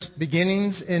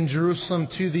beginnings in Jerusalem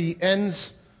to the ends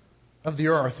of the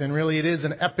earth. And really it is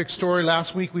an epic story.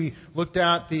 Last week we looked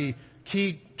at the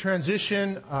key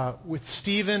transition with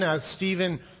Stephen, as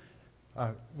Stephen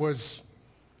was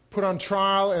put on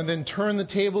trial and then turned the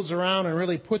tables around and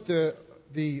really put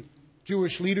the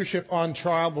Jewish leadership on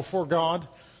trial before God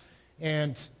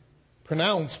and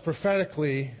pronounced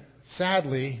prophetically,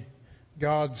 sadly,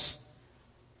 God's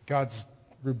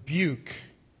rebuke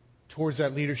towards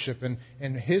that leadership.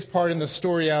 And his part in the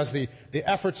story as the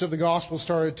efforts of the gospel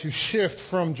started to shift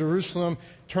from Jerusalem,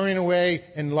 turning away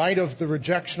in light of the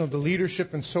rejection of the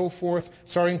leadership and so forth,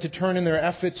 starting to turn in their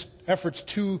efforts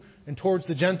to and towards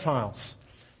the Gentiles.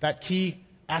 That key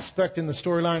aspect in the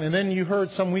storyline. And then you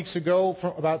heard some weeks ago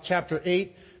about chapter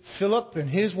 8, Philip and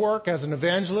his work as an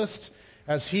evangelist,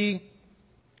 as he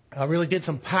really did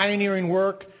some pioneering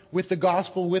work with the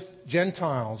gospel with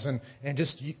Gentiles. And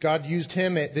just God used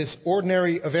him, this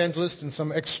ordinary evangelist, in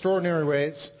some extraordinary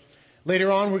ways.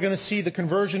 Later on, we're going to see the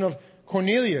conversion of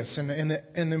Cornelius and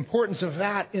the importance of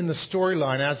that in the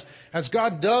storyline. As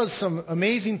God does some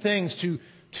amazing things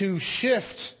to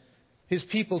shift His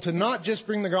people to not just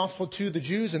bring the gospel to the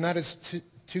Jews, and that is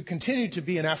to continue to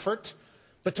be an effort,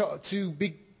 but to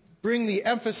bring the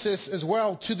emphasis as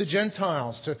well to the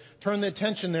Gentiles, to turn the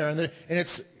attention there. And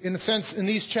it's, in a sense, in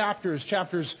these chapters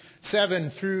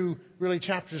 7 through really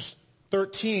chapters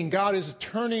 13, God is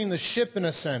turning the ship, in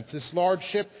a sense, this large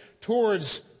ship,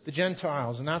 towards the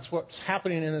Gentiles. And that's what's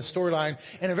happening in the storyline.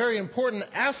 And a very important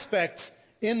aspect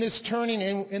in this turning,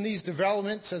 in these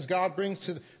developments, as God brings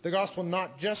to the gospel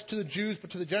not just to the Jews,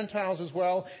 but to the Gentiles as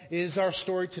well, is our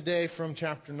story today from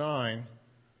chapter 9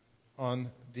 on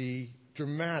the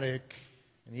dramatic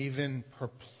and even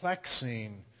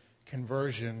perplexing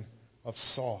conversion of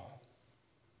Saul.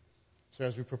 So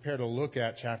as we prepare to look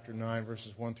at chapter 9,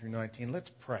 verses 1 through 19, let's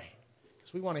pray.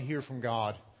 Because we want to hear from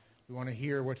God. We want to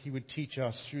hear what He would teach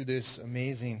us through this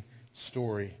amazing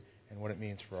story and what it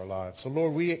means for our lives. So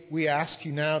Lord, we ask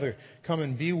You now to come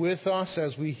and be with us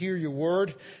as we hear Your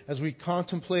word, as we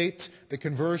contemplate the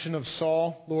conversion of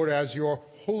Saul. Lord, as Your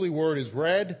holy word is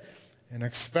read and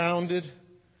expounded,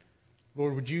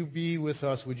 Lord, would You be with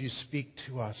us? Would You speak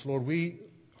to us? Lord, we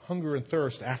hunger and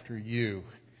thirst after You.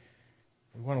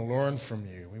 We want to learn from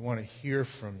You. We want to hear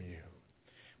from You.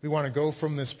 We want to go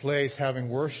from this place having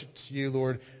worshipped You,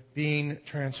 Lord, being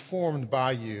transformed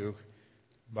by You,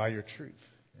 by Your truth.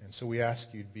 And so we ask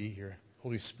You to be here.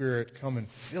 Holy Spirit, come and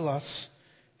fill us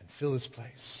and fill this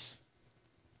place.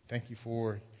 Thank You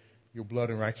for Your blood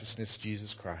and righteousness,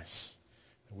 Jesus Christ.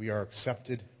 We are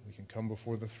accepted. We can come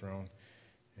before the throne.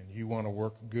 And You want to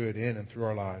work good in and through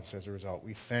our lives as a result.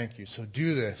 We thank You. So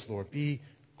do this, Lord. Be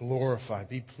glorified.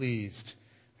 Be pleased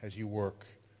as You work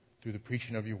through the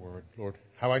preaching of Your word. Lord,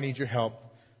 how I need Your help,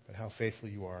 but how faithful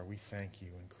You are. We thank You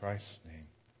in Christ's name.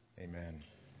 Amen.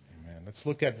 Amen. Let's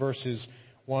look at verses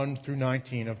 1 through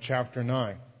 19 of chapter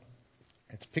 9.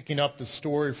 It's picking up the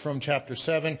story from chapter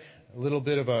 7, a little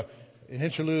bit of an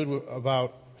interlude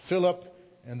about Philip,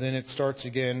 and then it starts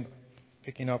again,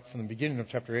 picking up from the beginning of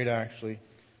chapter 8 actually,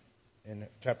 in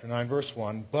chapter 9, verse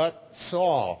 1. But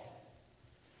Saul,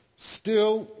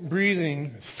 still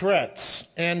breathing threats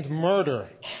and murder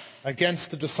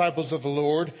against the disciples of the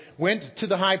Lord, went to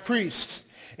the high priest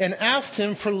and asked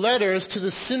him for letters to the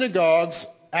synagogues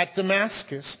at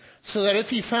Damascus, so that if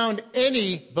he found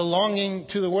any belonging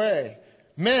to the way,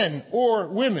 men or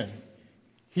women,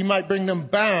 he might bring them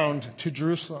bound to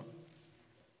Jerusalem.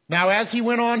 Now as he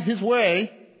went on his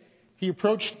way, he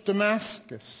approached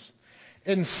Damascus.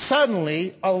 And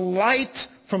suddenly a light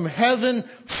from heaven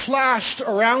flashed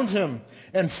around him.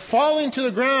 And falling to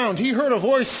the ground, he heard a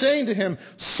voice saying to him,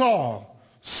 Saul,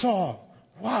 Saul,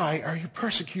 why are you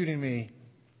persecuting me?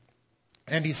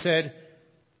 And he said,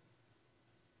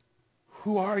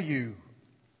 Who are you,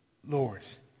 Lord?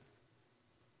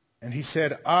 And he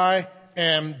said, I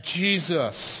am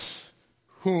Jesus,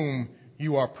 whom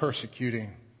you are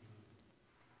persecuting.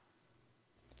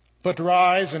 But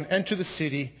rise and enter the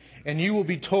city, and you will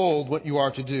be told what you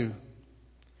are to do.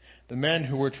 The men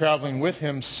who were traveling with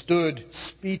him stood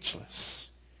speechless,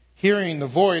 hearing the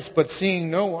voice but seeing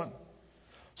no one.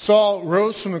 Saul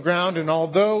rose from the ground, and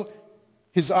although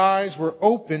his eyes were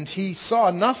opened, he saw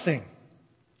nothing.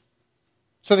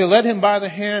 So they led him by the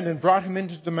hand and brought him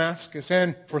into Damascus.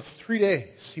 And for 3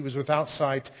 days he was without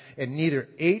sight and neither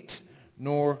ate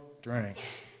nor drank.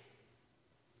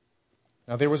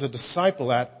 Now there was a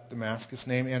disciple at Damascus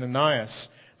named Ananias.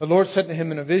 The Lord said to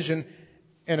him in a vision,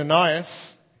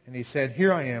 Ananias, and he said,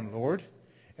 Here I am, Lord.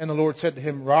 And the Lord said to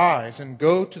him, Rise and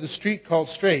go to the street called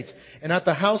Straight, and at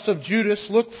the house of Judas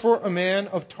look for a man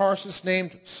of Tarsus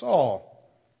named Saul.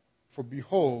 for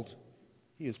behold,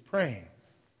 he is praying.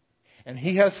 And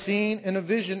he has seen in a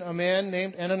vision a man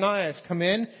named Ananias come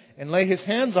in and lay his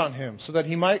hands on him so that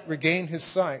he might regain his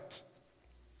sight.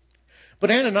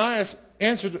 But Ananias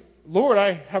answered, Lord,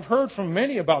 I have heard from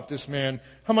many about this man,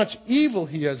 how much evil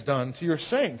he has done to your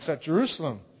saints at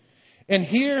Jerusalem. And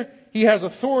here he has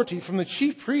authority from the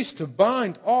chief priest to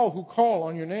bind all who call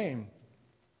on your name.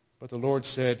 But the Lord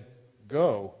said,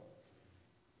 Go,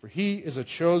 for he is a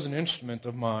chosen instrument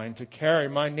of mine to carry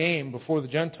my name before the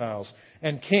Gentiles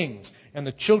and kings and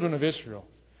the children of Israel.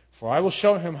 For I will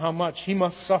show him how much he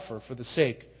must suffer for the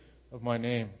sake of my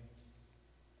name.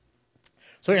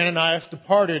 So Ananias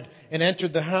departed and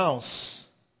entered the house.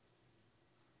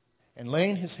 And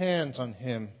laying his hands on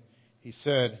him, he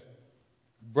said,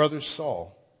 Brother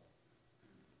Saul,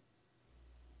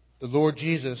 the Lord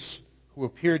Jesus, who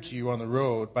appeared to you on the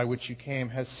road by which you came,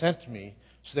 has sent me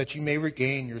so that you may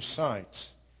regain your sight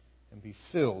and be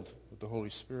filled with the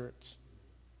Holy Spirit.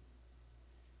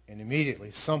 And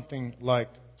immediately something like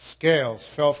scales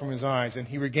fell from his eyes, and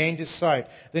he regained his sight.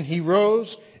 Then he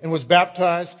rose and was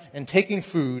baptized, and taking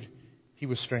food, he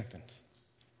was strengthened.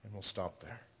 And we'll stop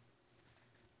there.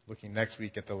 Looking next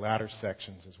week at the latter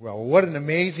sections as well. What an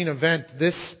amazing event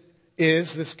this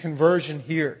is, this conversion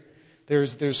here.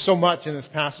 There's so much in this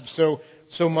passage,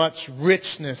 so much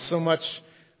richness, so much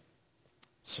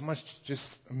just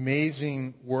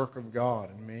amazing work of God,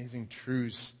 amazing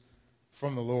truths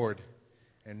from the Lord.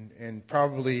 And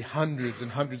probably hundreds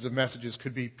and hundreds of messages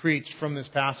could be preached from this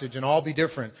passage and all be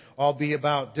different, all be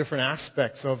about different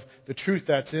aspects of the truth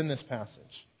that's in this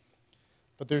passage.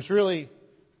 But there's really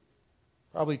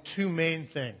probably two main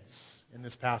things in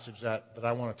this passage that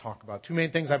I want to talk about. Two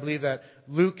main things I believe that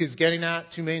Luke is getting at,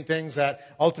 two main things that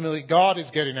ultimately God is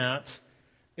getting at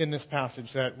in this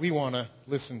passage that we want to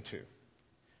listen to.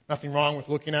 Nothing wrong with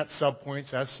looking at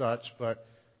subpoints as such, but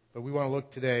we want to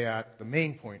look today at the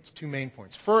main points, two main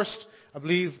points. First, I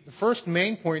believe the first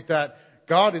main point that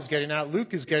God is getting at,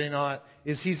 Luke is getting at,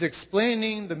 is he's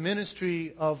explaining the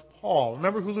ministry of Paul.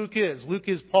 Remember who Luke is. Luke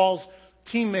is Paul's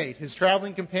teammate, his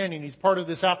traveling companion. He's part of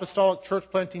this apostolic church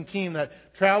planting team that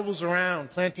travels around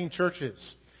planting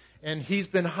churches. And he's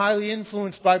been highly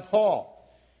influenced by Paul.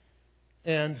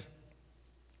 And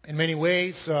in many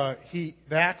ways, the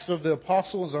Acts of the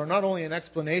Apostles are not only an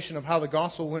explanation of how the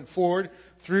gospel went forward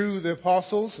through the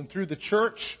apostles and through the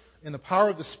church in the power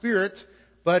of the Spirit,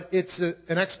 but it's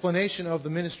an explanation of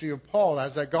the ministry of Paul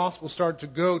as that gospel started to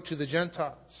go to the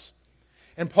Gentiles.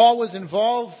 And Paul was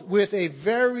involved with a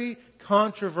very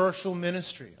controversial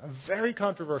ministry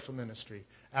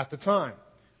at the time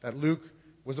that Luke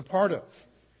was a part of.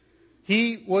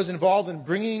 He was involved in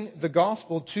bringing the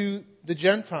gospel to the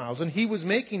Gentiles, and he was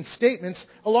making statements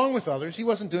along with others. He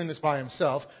wasn't doing this by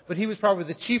himself, but he was probably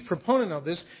the chief proponent of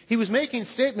this. He was making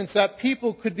statements that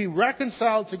people could be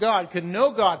reconciled to God, could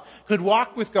know God, could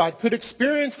walk with God, could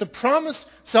experience the promised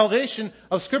salvation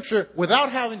of Scripture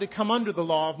without having to come under the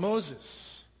law of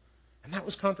Moses. And that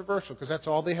was controversial because that's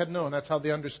all they had known. That's how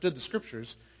they understood the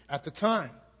Scriptures at the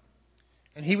time.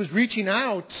 And he was reaching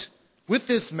out with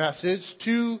this message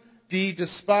to the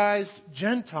despised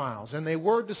Gentiles. And they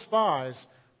were despised,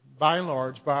 by and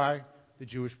large, by the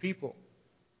Jewish people.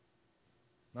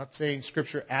 I'm not saying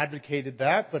Scripture advocated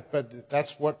that, but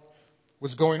that's what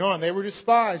was going on. They were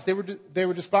despised. They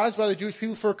were despised by the Jewish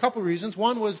people for a couple of reasons.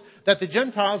 One was that the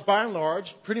Gentiles, by and large,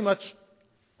 pretty much,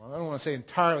 well, I don't want to say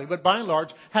entirely, but by and large,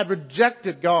 had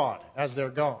rejected God as their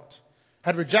God.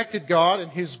 Had rejected God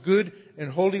and His good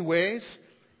and holy ways,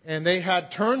 and they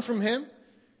had turned from Him.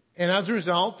 And as a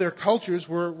result, their cultures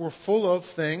were full of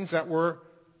things that were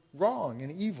wrong and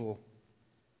evil,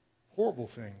 horrible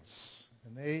things.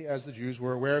 And they, as the Jews,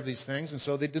 were aware of these things, and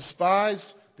so they despised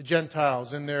the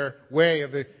Gentiles in their way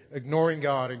of ignoring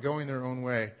God and going their own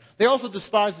way. They also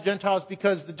despised the Gentiles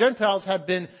because the Gentiles had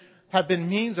been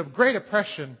means of great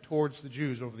oppression towards the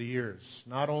Jews over the years.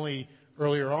 Not only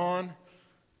earlier on,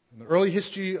 in the early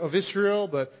history of Israel,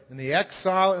 but in the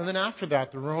exile, and then after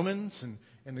that, the Romans and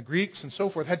the Greeks and so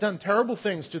forth had done terrible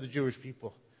things to the Jewish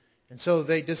people. And so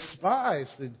they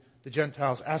despised the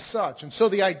Gentiles as such. And so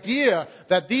the idea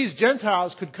that these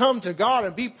Gentiles could come to God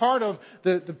and be part of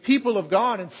the people of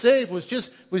God and saved was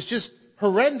just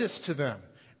horrendous to them.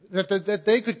 That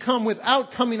they could come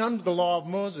without coming under the law of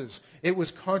Moses. It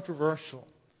was controversial.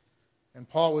 And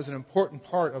Paul was an important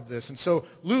part of this. And so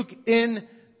Luke in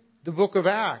the book of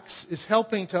Acts is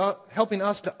helping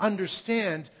us to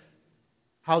understand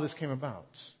how this came about,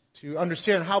 to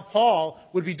understand how Paul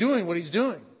would be doing what he's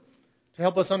doing, to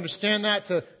help us understand that,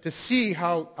 to see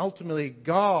how ultimately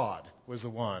God was the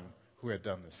one who had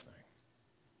done this thing,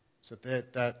 so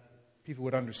that people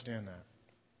would understand that.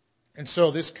 And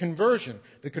so this conversion,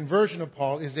 the conversion of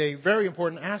Paul, is a very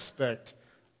important aspect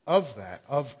of that,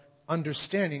 of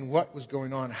understanding what was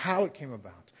going on, how it came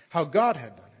about, how God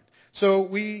had done it. So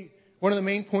one of the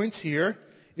main points here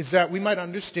is that we might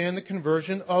understand the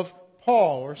conversion of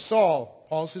Paul or Saul.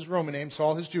 Paul's his Roman name,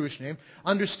 Saul his Jewish name.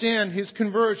 Understand his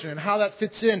conversion and how that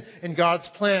fits in God's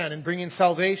plan in bringing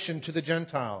salvation to the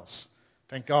Gentiles.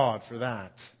 Thank God for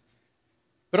that.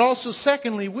 But also,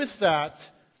 secondly, with that,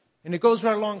 and it goes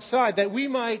right alongside, that we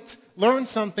might learn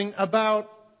something about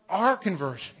our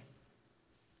conversion.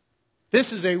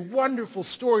 This is a wonderful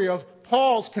story of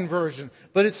Paul's conversion,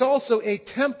 but it's also a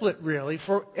template, really,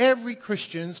 for every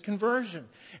Christian's conversion.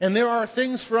 And there are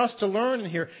things for us to learn in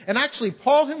here. And actually,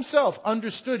 Paul himself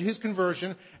understood his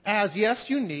conversion as, yes,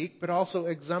 unique, but also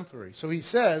exemplary. So he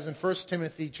says in 1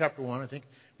 Timothy chapter 1, I think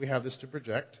we have this to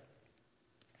project,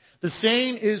 the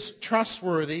saying is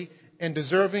trustworthy and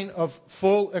deserving of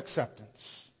full acceptance,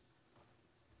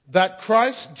 that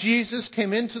Christ Jesus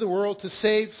came into the world to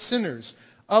save sinners,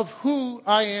 of who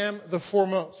I am the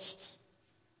foremost.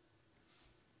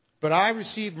 But I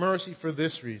received mercy for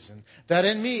this reason, that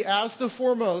in me, as the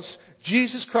foremost,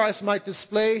 Jesus Christ might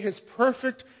display his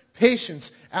perfect patience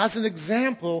as an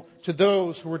example to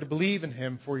those who were to believe in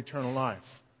him for eternal life.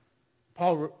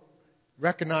 Paul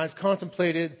recognized,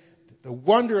 contemplated the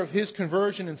wonder of his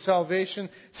conversion and salvation,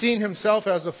 seeing himself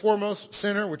as the foremost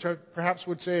sinner, which I perhaps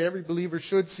would say every believer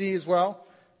should see as well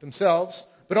themselves,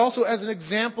 but also as an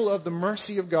example of the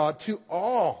mercy of God to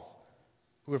all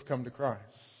who have come to Christ.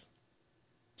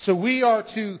 So we are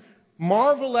to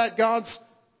marvel at God's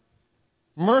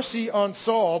mercy on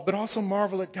Saul, but also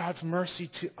marvel at God's mercy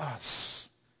to us.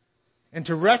 And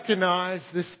to recognize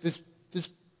this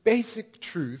basic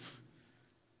truth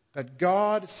that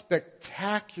God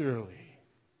spectacularly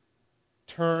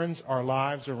turns our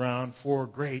lives around for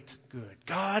great good.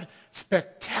 God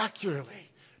spectacularly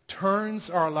turns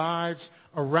our lives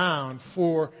around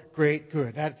for great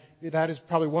good. That is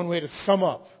probably one way to sum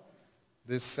up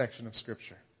this section of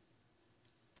Scripture.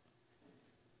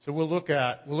 So we'll look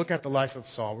at the life of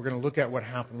Saul. We're going to look at what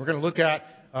happened. We're going to look at,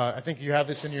 I think you have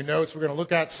this in your notes, we're going to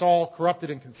look at Saul corrupted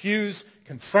and confused,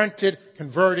 confronted,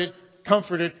 converted,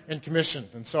 comforted, and commissioned.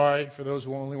 And sorry for those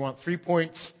who only want 3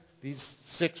 points. These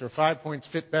 6 or 5 points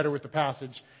fit better with the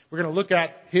passage. We're going to look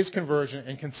at his conversion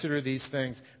and consider these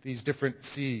things, these different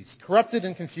C's. Corrupted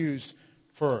and confused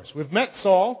first. We've met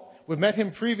Saul. We've met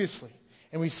him previously.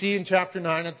 And we see in chapter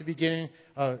 9 at the beginning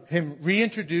him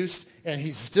reintroduced, and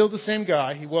he's still the same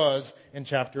guy he was in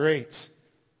chapter 8. It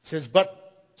says, but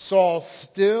Saul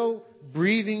still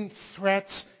breathing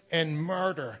threats and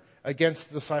murder against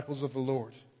the disciples of the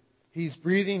Lord. He's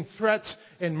breathing threats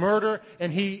and murder,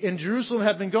 and he in Jerusalem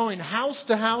had been going house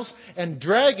to house and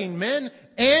dragging men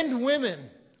and women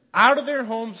out of their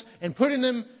homes and putting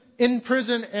them in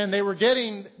prison, and they were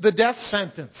getting the death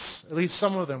sentence. At least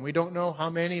some of them. We don't know how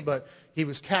many, but he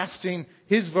was casting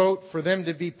his vote for them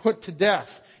to be put to death.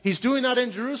 He's doing that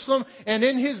in Jerusalem, and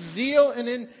in his zeal and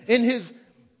in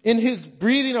his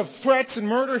breathing of threats and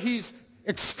murder, he's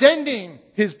extending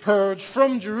his purge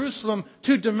from Jerusalem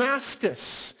to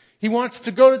Damascus. He wants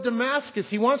to go to Damascus.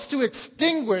 He wants to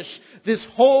extinguish this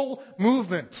whole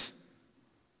movement.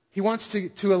 He wants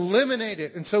to eliminate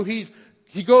it. And so he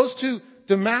goes to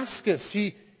Damascus.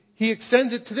 He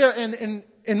extends it to there.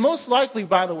 And most likely,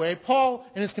 by the way, Paul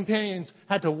and his companions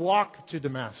had to walk to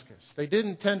Damascus. They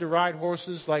didn't tend to ride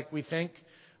horses like we think.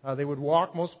 They would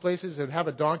walk most places. They would have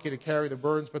a donkey to carry the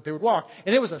burdens, but they would walk.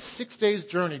 And it was a 6 days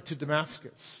journey to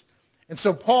Damascus. And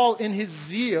so Paul, in his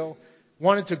zeal,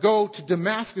 wanted to go to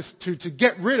Damascus to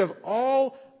get rid of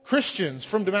all Christians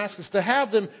from Damascus, to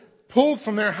have them pulled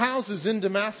from their houses in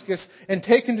Damascus and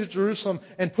taken to Jerusalem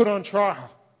and put on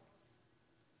trial.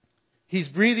 He's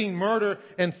breathing murder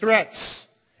and threats.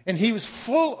 And he was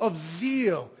full of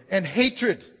zeal and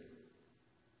hatred.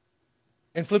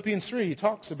 In Philippians 3, he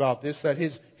talks about this, that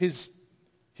his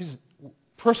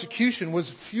persecution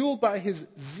was fueled by his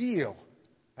zeal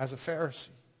as a Pharisee.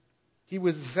 He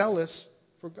was zealous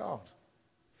for God.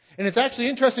 And it's actually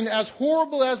interesting, as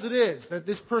horrible as it is, that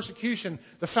this persecution,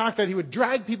 the fact that he would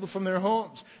drag people from their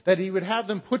homes, that he would have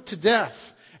them put to death,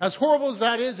 as horrible as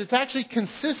that is, it's actually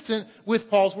consistent with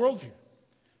Paul's worldview.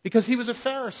 Because he was a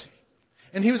Pharisee.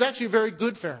 And he was actually a very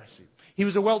good Pharisee. He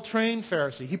was a well-trained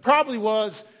Pharisee. He probably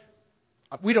was,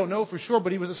 we don't know for sure,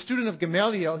 but he was a student of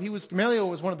Gamaliel. Gamaliel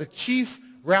was one of the chief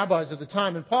rabbis of the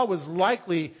time. And Paul was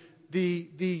likely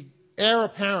the heir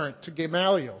apparent to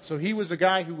Gamaliel. So he was a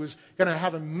guy who was going to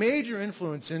have a major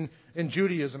influence in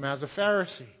Judaism as a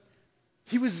Pharisee.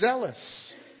 He was zealous.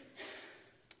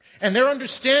 And their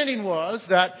understanding was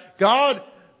that God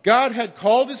had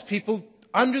called his people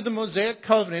under the Mosaic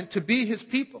covenant to be His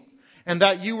people. And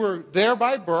that you were there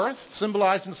by birth,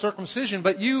 symbolized in circumcision,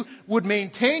 but you would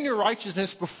maintain your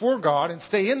righteousness before God and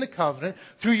stay in the covenant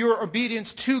through your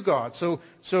obedience to God. So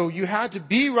you had to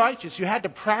be righteous. You had to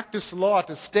practice law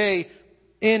to stay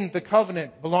in the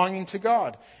covenant belonging to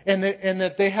God. And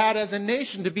that they had as a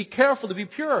nation to be careful, to be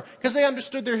pure, because they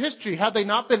understood their history. Had they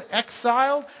not been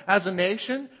exiled as a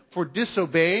nation for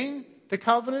disobeying the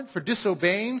covenant, for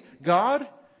disobeying God?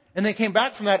 And they came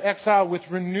back from that exile with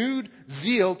renewed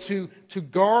zeal to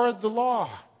guard the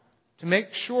law, to make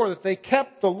sure that they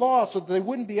kept the law so that they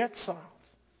wouldn't be exiled.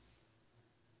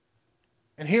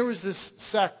 And here was this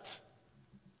sect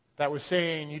that was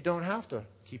saying you don't have to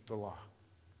keep the law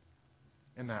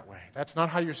in that way. That's not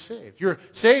how you're saved. You're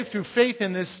saved through faith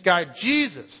in this guy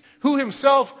Jesus, who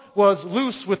himself was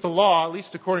loose with the law, at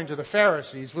least according to the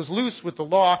Pharisees, was loose with the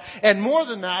law. And more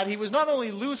than that, he was not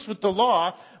only loose with the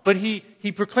law, but he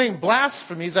proclaimed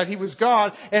blasphemies that he was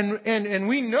God. And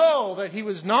we know that he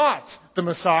was not the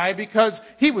Messiah because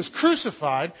he was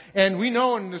crucified. And we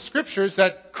know in the Scriptures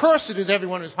that cursed is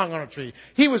everyone who's hung on a tree.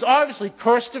 He was obviously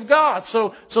cursed of God.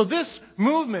 So this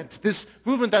movement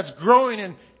that's growing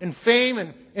in fame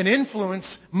and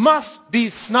influence must be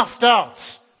snuffed out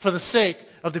for the sake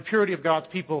of the purity of God's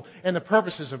people and the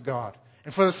purposes of God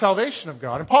and for the salvation of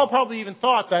God. And Paul probably even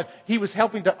thought that he was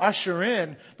helping to usher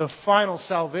in the final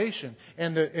salvation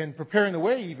and preparing the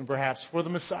way even perhaps for the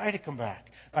Messiah to come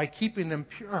back by keeping them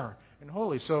pure and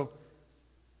holy. So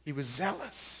he was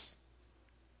zealous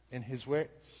in his ways.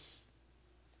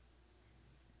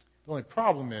 The only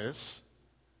problem is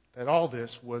that all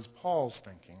this was Paul's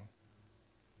thinking,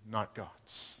 not God's.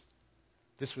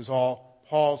 This was all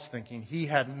Paul's thinking. He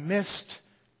had missed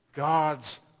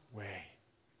God's way.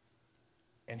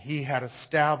 And he had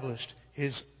established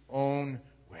his own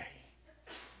way.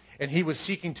 And he was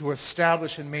seeking to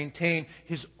establish and maintain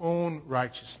his own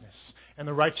righteousness and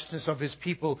the righteousness of his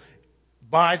people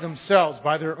by themselves,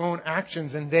 by their own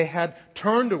actions. And they had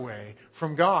turned away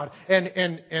from God.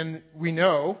 And we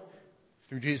know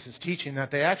through Jesus' teaching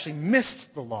that they actually missed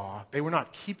the law. They were not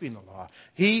keeping the law.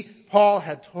 Paul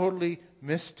had totally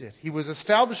missed it. He was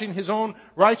establishing his own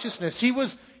righteousness. He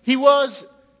was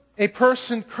a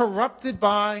person corrupted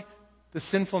by the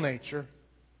sinful nature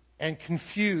and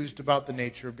confused about the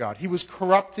nature of God. He was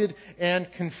corrupted and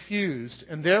confused,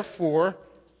 and therefore,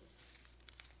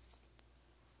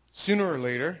 sooner or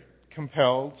later,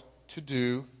 compelled to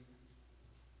do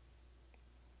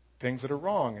things that are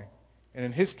wrong. And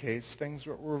in his case, things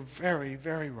that were very,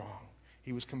 very wrong.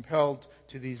 He was compelled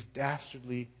to these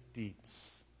dastardly deeds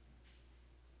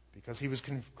because he was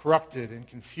corrupted and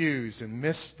confused and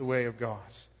missed the way of God.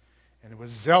 And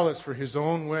was zealous for his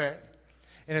own way.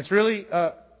 And it's really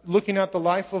looking at the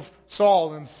life of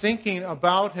Saul and thinking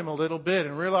about him a little bit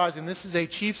and realizing this is a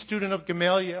chief student of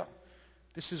Gamaliel.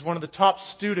 This is one of the top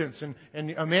students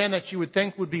and a man that you would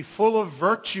think would be full of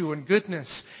virtue and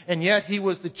goodness. And yet he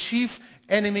was the chief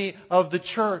enemy of the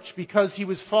church because he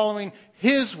was following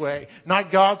his way,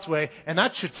 not God's way. And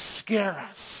that should scare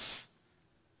us.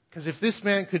 Because if this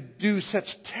man could do such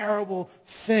terrible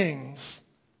things,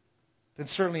 then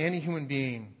certainly any human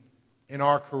being in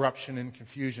our corruption and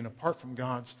confusion, apart from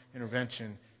God's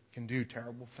intervention, can do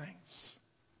terrible things.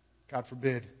 God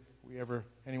forbid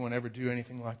anyone ever do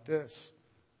anything like this.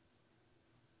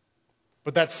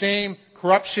 But that same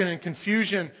corruption and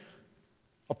confusion,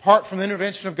 apart from the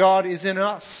intervention of God, is in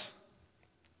us.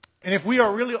 And if we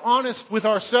are really honest with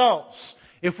ourselves,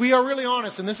 if we are really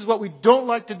honest, and this is what we don't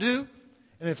like to do,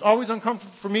 and it's always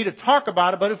uncomfortable for me to talk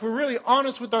about it, but if we're really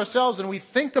honest with ourselves and we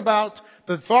think about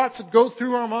the thoughts that go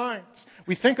through our minds,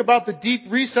 we think about the deep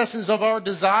recesses of our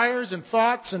desires and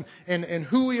thoughts and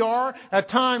who we are, at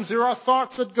times there are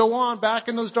thoughts that go on back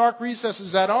in those dark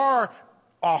recesses that are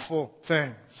awful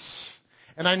things.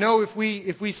 And I know if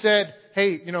we said,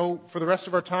 hey, for the rest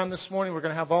of our time this morning, we're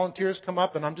going to have volunteers come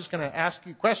up and I'm just going to ask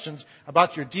you questions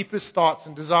about your deepest thoughts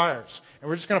and desires. And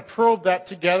we're just going to probe that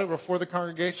together before the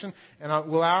congregation. And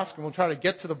we'll ask and we'll try to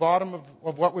get to the bottom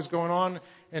of what was going on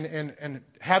and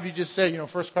have you just say,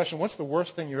 first question, what's the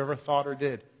worst thing you ever thought or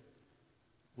did?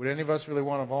 Would any of us really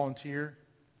want to volunteer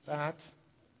that?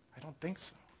 I don't think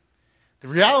so. The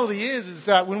reality is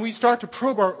that when we start to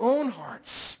probe our own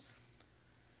hearts,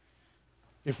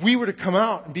 if we were to come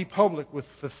out and be public with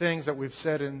the things that we've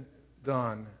said and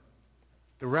done,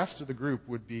 the rest of the group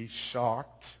would be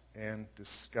shocked and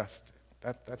disgusted.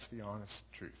 That's the honest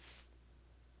truth.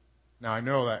 Now, I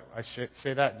know that I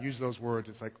say that and use those words.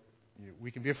 It's like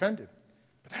we can be offended.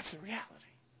 But that's the reality.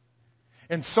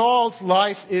 And Saul's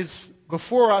life is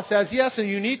before us as, yes, a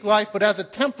unique life, but as a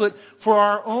template for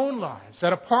our own lives.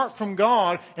 That apart from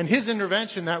God and His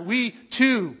intervention, that we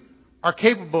too are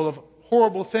capable of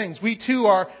horrible things. We too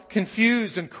are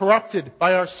confused and corrupted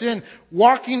by our sin,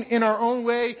 walking in our own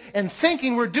way and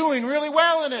thinking we're doing really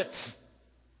well in it.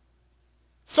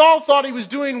 Saul thought he was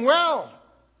doing well.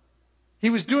 He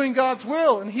was doing God's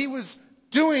will, and he was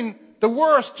doing the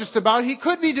worst just about he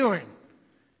could be doing.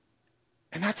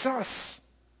 And that's us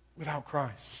without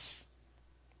Christ.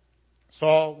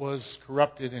 Saul was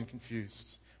corrupted and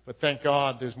confused. But thank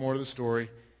God there's more to the story.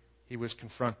 He was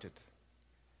confronted.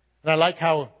 And I like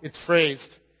how it's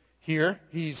phrased here.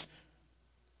 He's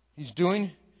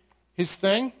doing his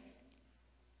thing.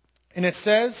 And it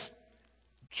says,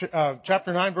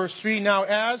 chapter 9, verse 3, now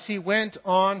as he went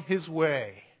on his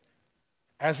way,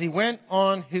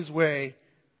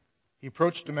 he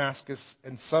approached Damascus,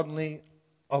 and suddenly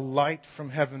a light from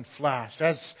heaven flashed.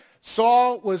 As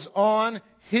Saul was on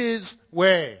his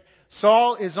way,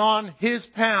 Saul is on his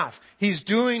path. He's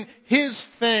doing his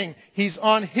thing. He's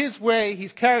on his way.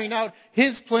 He's carrying out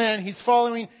his plan. He's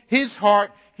following his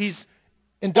heart. He's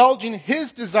indulging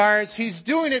his desires. He's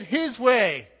doing it his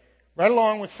way. Right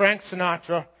along with Frank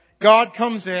Sinatra, God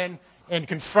comes in and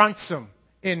confronts him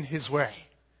in his way.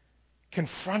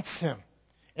 Confronts him.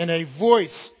 And a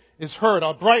voice is heard.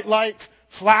 A bright light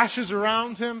flashes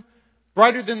around him,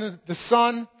 brighter than the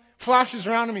sun, flashes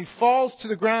around him. He falls to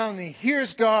the ground and he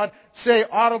hears God say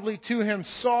audibly to him,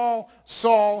 Saul,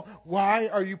 Saul, why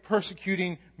are you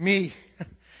persecuting me?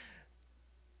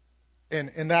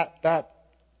 and that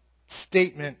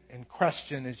statement and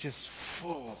question is just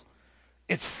full.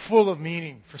 It's full of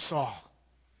meaning for Saul.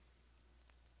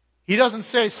 He doesn't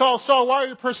say, Saul, Saul, why are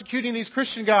you persecuting these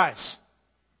Christian guys?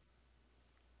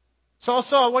 Saul,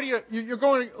 Saul, what are you're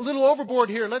going a little overboard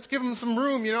here. Let's give them some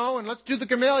room, and let's do the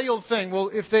Gamaliel thing. Well,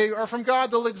 if they are from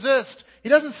God, they'll exist. He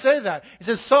doesn't say that. He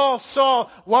says, Saul, Saul,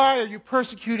 why are you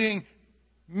persecuting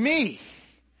me?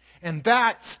 And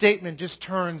that statement just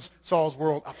turns Saul's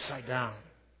world upside down.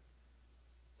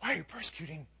 Why are you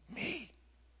persecuting me?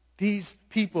 These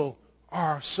people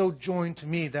are so joined to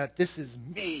me that this is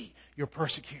me you're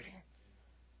persecuting.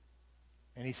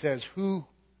 And he says, Who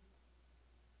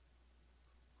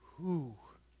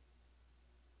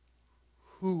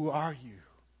are you,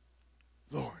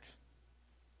 Lord?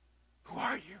 Who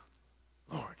are you,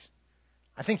 Lord?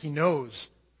 I think he knows,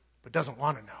 but doesn't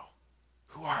want to know.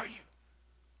 Who are you?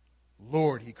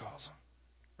 Lord, he calls him,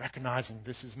 recognizing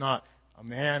this is not a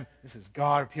man, this is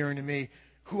God appearing to me.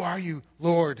 Who are you,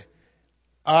 Lord?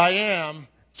 I am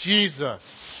Jesus,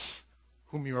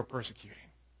 whom you are persecuting.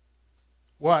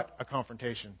 What a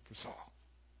confrontation for Saul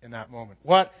in that moment.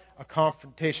 What a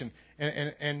confrontation.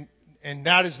 And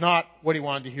that is not what he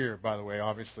wanted to hear, by the way,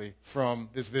 obviously, from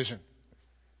this vision.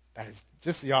 That is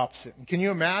just the opposite. And can you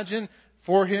imagine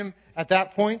for him at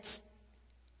that point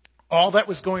all that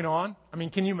was going on? I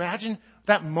mean, can you imagine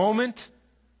that moment?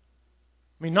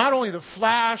 I mean, not only the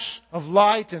flash of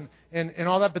light and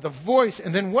all that, but the voice,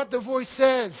 and then what the voice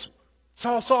says.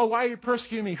 Saul, Saul, why are you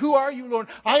persecuting me? Who are you, Lord?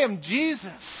 I am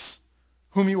Jesus,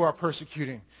 whom you are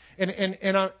persecuting. And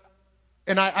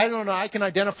I don't know, I can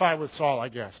identify with Saul, I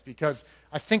guess, because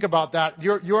I think about that.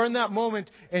 You're in that moment,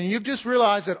 and you've just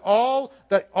realized that all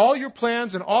your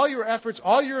plans and all your efforts,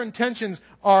 all your intentions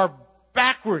are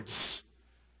backwards.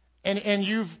 And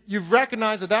you've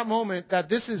recognized at that moment that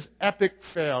this is epic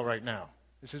fail right now.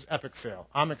 This is epic fail.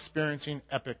 I'm experiencing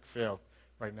epic fail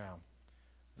right now.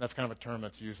 That's kind of a term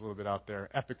that's used a little bit out there.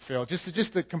 Epic fail.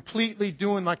 Just the completely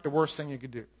doing like the worst thing you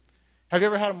could do. Have you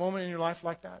ever had a moment in your life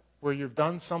like that where you've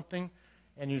done something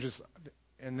and you just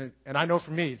and I know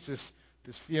for me it's just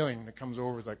this feeling that comes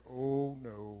over. It's like, oh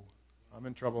no, I'm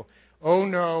in trouble. Oh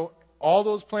no, all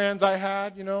those plans I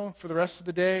had, for the rest of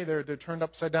the day, they're turned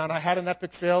upside down. I had an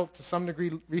epic fail to some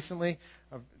degree recently.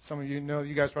 Some of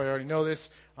you guys probably already know this.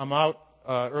 I'm out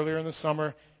earlier in the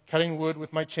summer cutting wood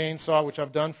with my chainsaw, which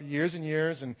I've done for years and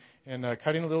years, and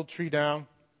cutting a little tree down,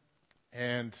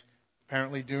 and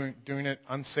apparently doing it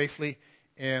unsafely.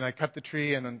 And I cut the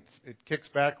tree, and then it kicks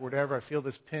back or whatever. I feel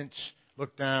this pinch,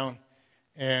 look down,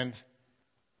 and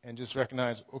just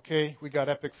recognize, okay, we got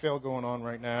epic fail going on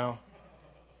right now.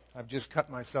 I've just cut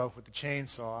myself with the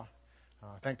chainsaw.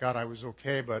 Thank God I was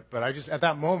okay, but I just, at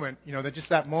that moment,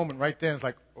 that moment right then, it's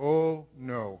like, oh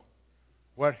no,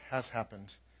 what has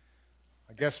happened?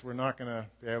 I guess we're not going to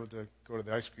be able to go to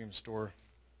the ice cream store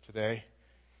today.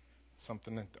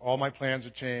 All my plans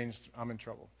are changed. I'm in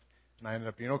trouble. And I ended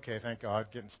up being okay, thank God.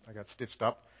 I got stitched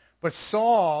up. But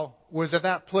Saul was at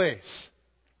that place,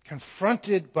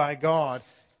 confronted by God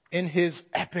in his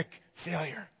epic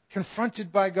failure.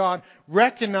 confronted by God,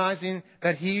 recognizing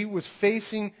that he was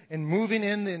facing and moving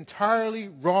in the entirely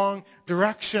wrong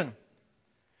direction.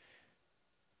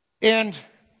 And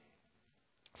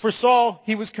for Saul,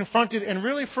 he was confronted, and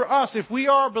really for us, if we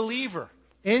are a believer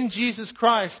in Jesus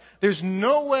Christ, there's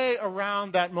no way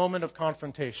around that moment of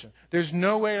confrontation. There's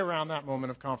no way around that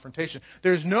moment of confrontation.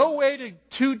 There's no way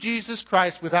to Jesus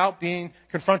Christ without being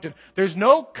confronted. There's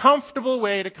no comfortable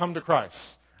way to come to Christ.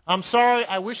 I'm sorry,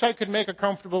 I wish I could make a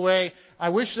comfortable way. I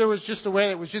wish there was just a way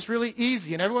that was just really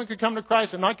easy and everyone could come to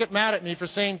Christ and not get mad at me for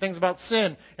saying things about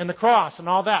sin and the cross and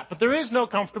all that. But there is no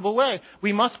comfortable way.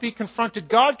 We must be confronted.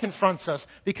 God confronts us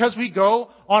because we go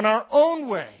on our own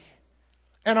way.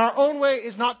 And our own way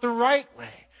is not the right way.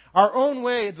 Our own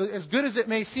way, as good as it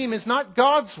may seem, is not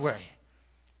God's way.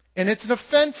 And it's an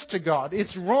offense to God.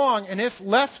 It's wrong. And if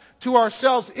left to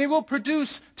ourselves, it will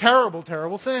produce terrible,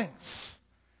 terrible things.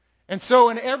 And so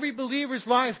in every believer's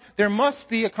life, there must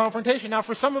be a confrontation. Now,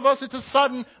 for some of us, it's a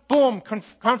sudden, boom,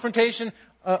 confrontation,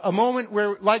 a moment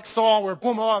where, like Saul, where,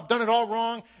 boom, oh, I've done it all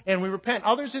wrong, and we repent.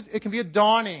 Others, it can be a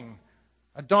dawning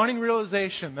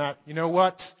realization that, you know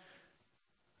what?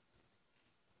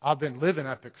 I've been living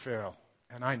epic fail,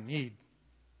 and I need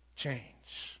change.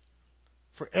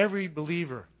 For every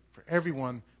believer, for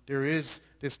everyone, there is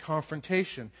this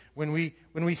confrontation. When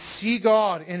we see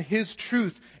God in His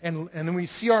truth, and then we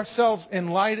see ourselves in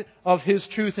light of His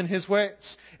truth and His ways,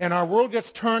 and our world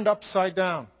gets turned upside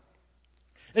down.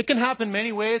 It can happen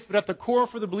many ways, but at the core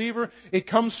for the believer, it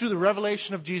comes through the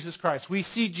revelation of Jesus Christ. We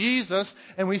see Jesus,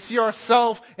 and we see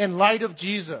ourselves in light of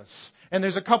Jesus. And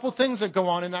there's a couple things that go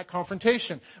on in that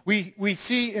confrontation. We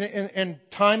see in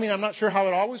timing, I'm not sure how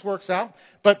it always works out,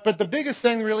 but the biggest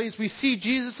thing really is we see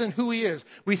Jesus and who He is.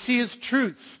 We see His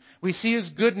truth. We see His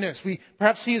goodness. We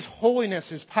perhaps see His holiness,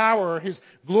 His power, His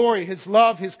glory, His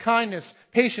love, His kindness,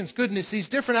 patience, goodness, these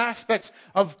different aspects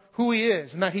of who He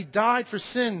is, and that He died for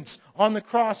sins on the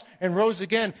cross and rose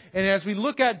again. And as we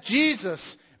look at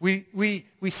Jesus, we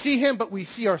see Him, but we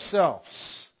see ourselves.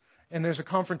 And there's a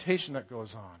confrontation that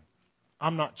goes on.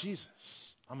 I'm not Jesus.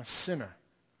 I'm a sinner.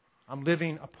 I'm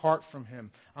living apart from Him.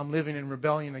 I'm living in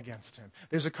rebellion against Him.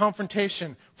 There's a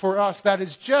confrontation for us that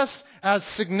is just as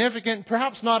significant,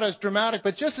 perhaps not as dramatic,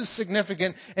 but just as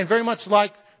significant and very much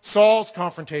like Saul's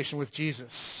confrontation with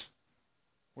Jesus,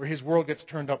 where his world gets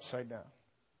turned upside down.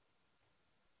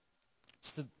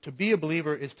 So to be a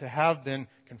believer is to have been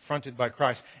confronted by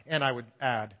Christ. And I would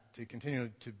add, to continue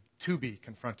to be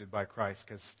confronted by Christ,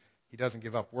 because He doesn't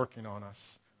give up working on us.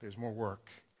 There's more work.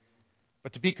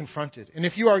 But to be confronted. And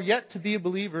if you are yet to be a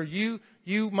believer, you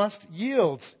must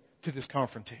yield to this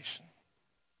confrontation.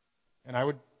 And I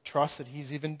would trust that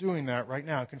He's even doing that right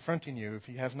now, confronting you, if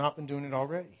He has not been doing it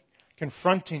already.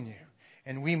 Confronting you.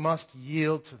 And we must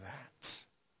yield to that.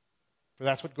 For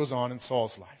that's what goes on in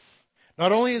Saul's life.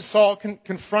 Not only is Saul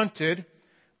confronted,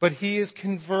 but he is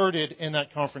converted in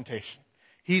that confrontation.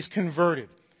 He's converted.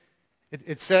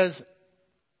 It says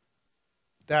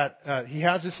that he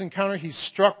has this encounter. He's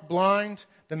struck blind.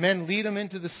 The men lead him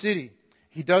into the city.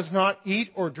 He does not eat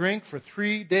or drink for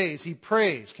 3 days. He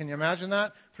prays. Can you imagine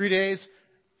that? 3 days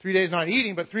not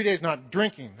eating, but 3 days not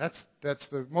drinking. That's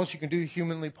the most you can do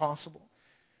humanly possible.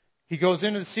 He goes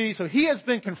into the city. So he has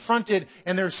been confronted,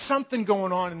 and there's something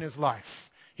going on in his life.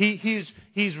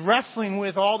 He's wrestling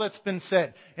with all that's been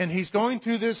said. And he's going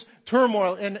through this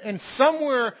turmoil. And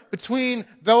somewhere between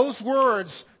those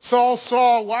words, Saul,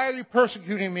 Saul, why are you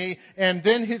persecuting me? And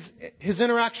then his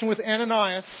interaction with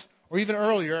Ananias, or even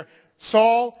earlier,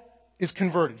 Saul is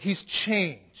converted. He's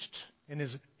changed in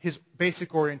his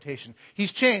basic orientation.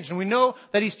 He's changed. And we know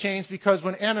that he's changed because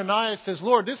when Ananias says,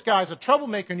 Lord, this guy's a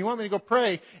troublemaker and you want me to go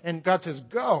pray? And God says,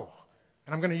 go.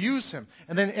 And I'm going to use him.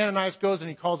 And then Ananias goes and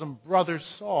he calls him Brother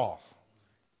Saul.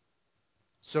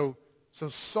 So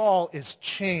Saul is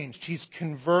changed. He's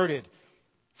converted.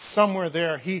 Somewhere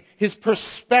there, his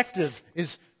perspective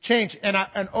is changed.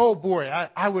 And oh boy,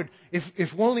 I would, if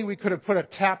only we could have put a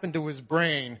tap into his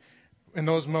brain in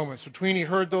those moments between he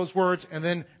heard those words and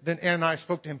then Ananias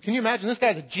spoke to him. Can you imagine? This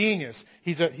guy's a genius.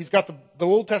 He's got the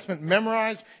Old Testament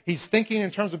memorized. He's thinking in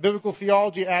terms of biblical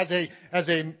theology as a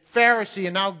Pharisee,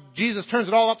 and now Jesus turns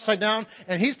it all upside down,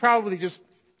 and he's probably just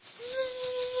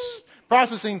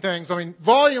processing things. I mean,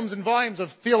 volumes and volumes of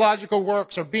theological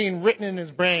works are being written in his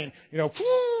brain.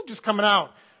 Just coming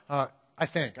out. I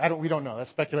think. We don't know. That's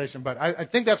speculation, but I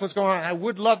think that's what's going on. I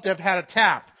would love to have had a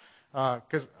tap,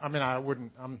 because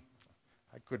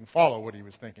I couldn't follow what he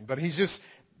was thinking. But he's just,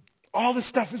 all this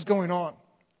stuff is going on.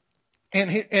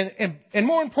 And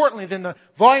more importantly than the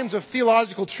volumes of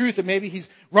theological truth that maybe he's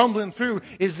rumbling through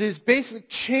is this basic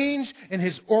change in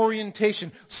his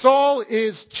orientation. Saul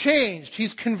is changed.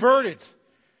 He's converted.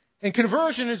 And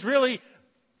conversion is really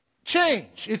change.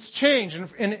 It's change.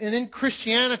 And in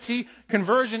Christianity,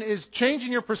 conversion is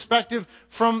changing your perspective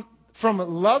from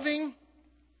loving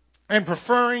and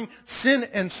preferring sin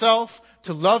and self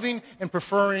to loving and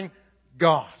preferring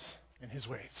God and His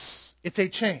ways. It's a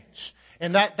change.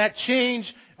 And that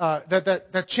change,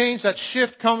 that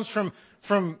shift comes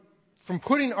from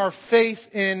putting our faith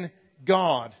in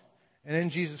God and in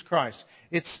Jesus Christ.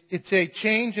 It's a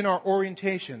change in our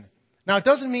orientation. Now, it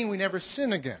doesn't mean we never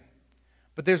sin again,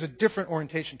 but there's a different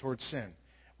orientation towards sin.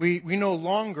 We no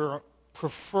longer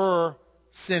prefer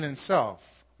sin and self.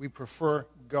 We prefer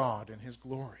God and His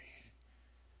glory.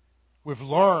 We've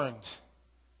learned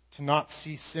to not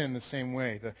see sin the same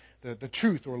way. The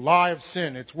truth or lie of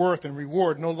sin, its worth and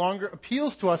reward, no longer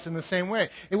appeals to us in the same way.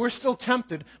 And we're still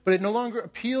tempted, but it no longer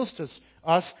appeals to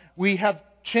us. We have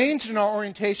changed in our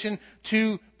orientation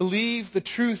to believe the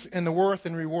truth and the worth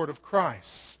and reward of Christ.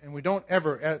 And we don't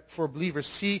ever, for believers,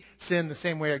 see sin the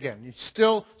same way again. You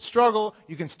still struggle,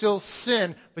 you can still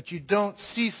sin, but you don't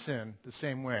see sin the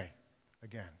same way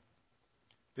again.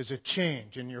 There's a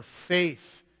change, and your faith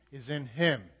is in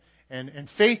Him. And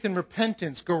faith and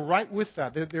repentance go right with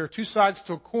that. There are two sides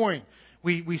to a coin.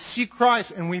 We see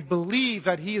Christ and we believe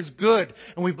that He is good.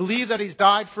 And we believe that He's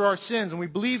died for our sins. And we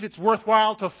believe it's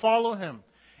worthwhile to follow Him.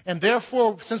 And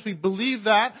therefore, since we believe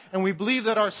that and we believe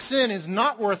that our sin is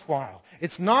not worthwhile,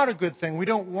 it's not a good thing, we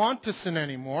don't want to sin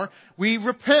anymore, we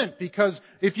repent. Because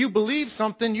if you believe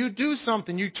something, you do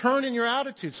something. You turn in your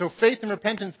attitude. So faith and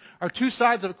repentance are two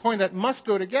sides of a coin that must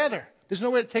go together. There's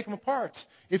no way to take them apart.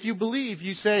 If you believe,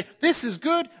 you say, this is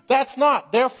good, that's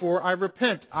not. Therefore, I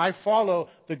repent. I follow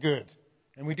the good.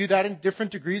 And we do that in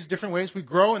different degrees, different ways. We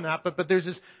grow in that. But there's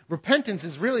this, repentance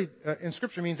is really, in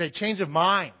Scripture, means a change of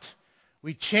mind.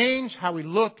 We change how we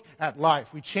look at life.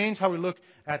 We change how we look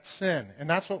at sin. And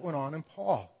that's what went on in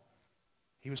Paul.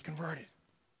 He was converted.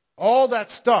 All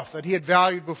that stuff that he had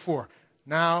valued before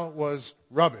now was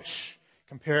rubbish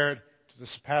compared to the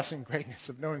surpassing greatness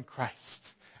of knowing Christ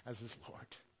as his Lord.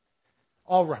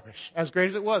 All rubbish, as great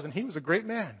as it was. And he was a great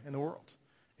man in the world.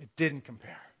 It didn't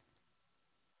compare.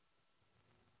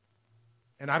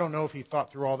 And I don't know if he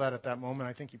thought through all that at that moment.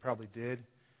 I think he probably did.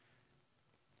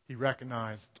 He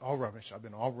recognized, all rubbish, I've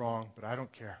been all wrong, but I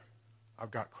don't care.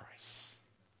 I've got Christ.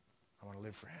 I want to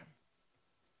live for Him.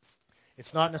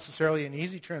 It's not necessarily an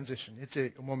easy transition. It's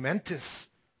a momentous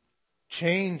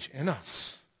change in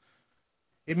us.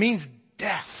 It means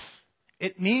death.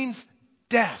 It means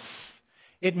death.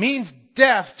 It means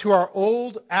death to our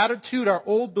old attitude, our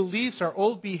old beliefs, our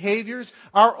old behaviors,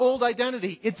 our old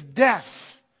identity. It's death.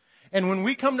 And when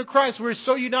we come to Christ, we're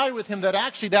so united with Him that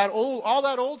actually all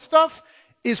that old stuff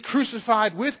is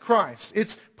crucified with Christ.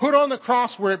 It's put on the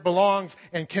cross where it belongs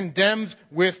and condemned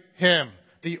with Him.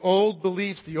 The old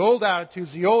beliefs, the old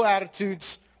attitudes, the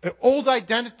old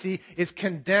identity is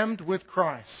condemned with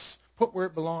Christ. Put where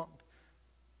it belonged.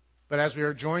 But as we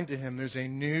are joined to Him, there's a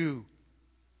new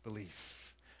belief,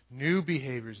 new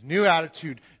behaviors, new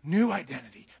attitude, new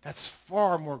identity. That's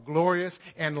far more glorious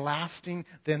and lasting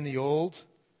than the old.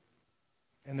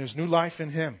 And there's new life in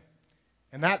Him.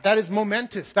 And that is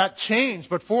momentous, that change.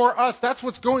 But for us, that's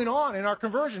what's going on in our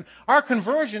conversion. Our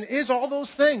conversion is all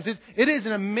those things. It is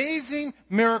an amazing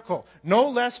miracle. No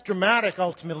less dramatic,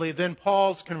 ultimately, than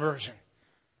Paul's conversion.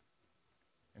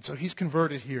 And so he's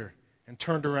converted here and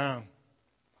turned around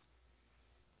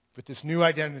with this new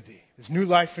identity, this new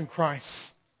life in Christ,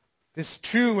 this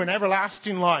true and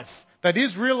everlasting life that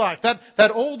is real life.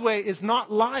 That old way is not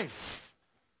life.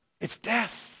 It's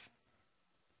death.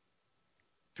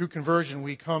 Through conversion,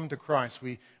 we come to Christ.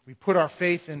 We put our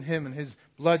faith in Him and His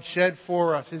blood shed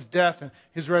for us, His death and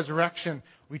His resurrection.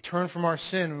 We turn from our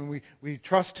sin and we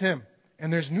trust Him.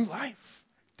 And there's new life.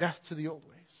 Death to the old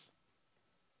ways.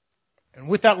 And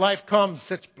with that life comes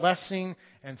such blessing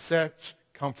and such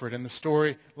comfort. And the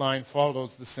storyline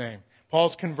follows the same.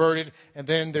 Paul's converted, and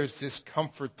then there's this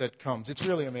comfort that comes. It's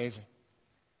really amazing.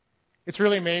 It's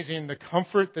really amazing the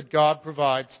comfort that God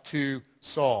provides to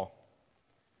Saul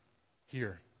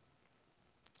here.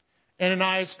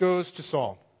 Ananias goes to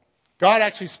Saul. God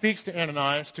actually speaks to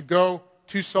Ananias to go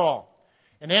to Saul.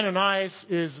 And Ananias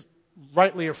is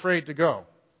rightly afraid to go,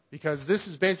 because this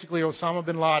is basically Osama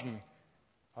bin Laden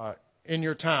in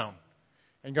your town.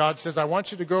 And God says, I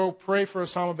want you to go pray for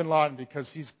Osama bin Laden because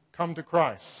he's come to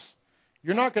Christ.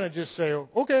 You're not going to just say,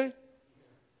 okay.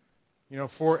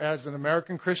 As an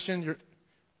American Christian,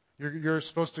 you're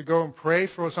supposed to go and pray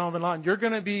for Osama bin Laden. You're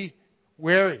going to be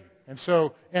wary. And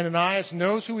so Ananias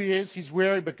knows who he is. He's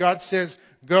wary, but God says,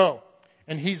 go.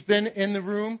 And he's been in the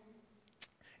room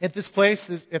at this place,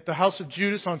 at the house of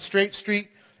Judas on Straight Street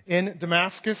in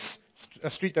Damascus,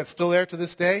 a street that's still there to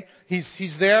this day.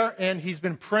 He's there, and he's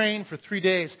been praying for 3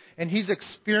 days. And he's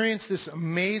experienced this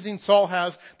amazing, Saul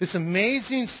has, this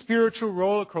amazing spiritual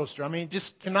roller coaster. I mean,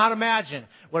 just cannot imagine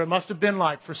what it must have been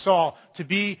like for Saul to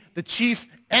be the chief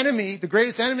enemy, the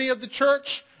greatest enemy of the church,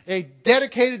 a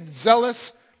dedicated,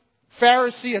 zealous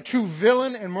Pharisee, a true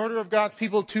villain and murderer of God's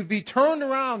people, to be turned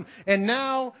around and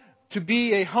now to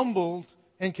be a humbled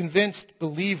and convinced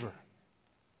believer.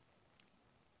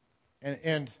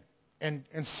 And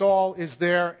Saul is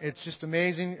there. It's just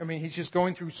amazing. I mean, he's just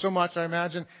going through so much, I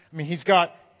imagine. I mean, he's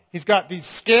got these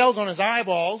scales on his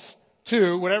eyeballs,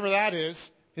 too, whatever that is.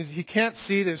 He can't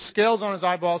see. There's scales on his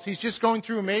eyeballs. He's just going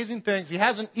through amazing things. He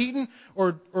hasn't eaten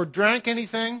or drank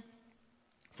anything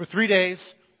for 3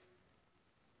 days.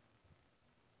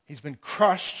 He's been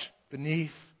crushed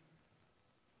beneath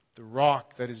the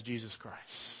rock that is Jesus Christ.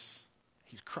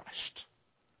 He's crushed.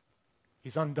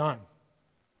 He's undone.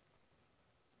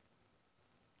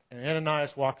 And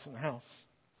Ananias walks in the house,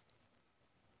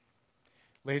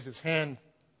 lays his hand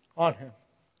on him,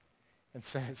 and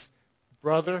says,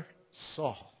 Brother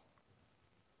Saul.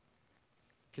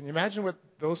 Can you imagine what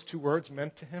those 2 words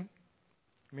meant to him?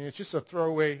 I mean, it's just a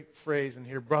throwaway phrase in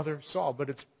here, Brother Saul, but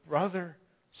it's Brother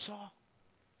Saul.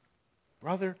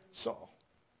 Brother Saul.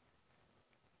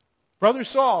 Brother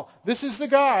Saul, this is the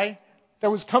guy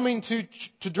that was coming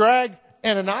to drag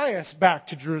Ananias back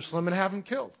to Jerusalem and have him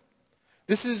killed.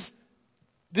 This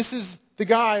is the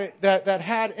guy that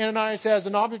had Ananias as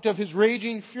an object of his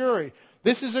raging fury.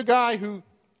 This is a guy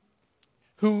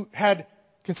who had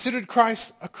considered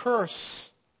Christ a curse.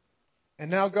 And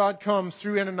now God comes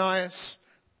through Ananias.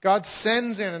 God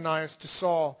sends Ananias to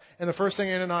Saul. And the first thing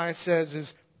Ananias says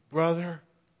is, Brother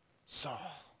Saul.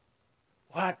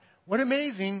 What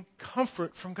amazing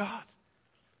comfort from God.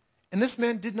 And this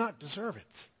man did not deserve it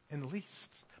in the least.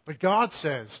 But God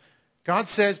says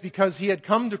because he had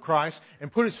come to Christ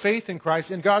and put his faith in Christ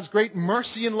and God's great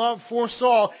mercy and love for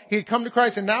Saul, he had come to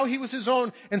Christ and now he was his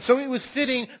own. And so it was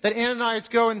fitting that Ananias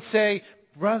go and say,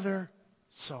 Brother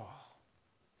Saul.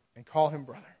 And call him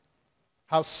brother.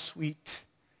 How sweet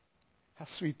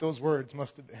those words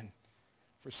must have been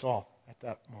for Saul at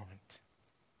that moment.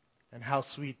 And how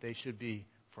sweet they should be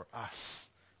for us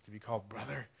to be called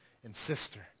brother and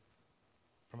sister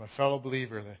from a fellow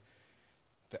believer,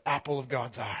 the apple of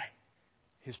God's eye,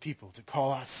 his people, to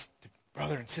call us to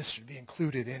brother and sister, to be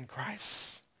included in Christ.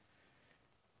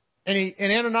 And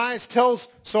Ananias tells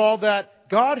Saul that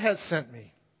God has sent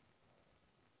me.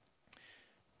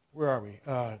 Where are we?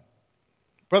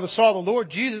 Brother Saul, the Lord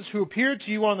Jesus, who appeared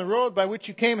to you on the road by which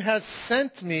you came, has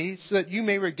sent me so that you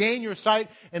may regain your sight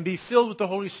and be filled with the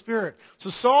Holy Spirit. So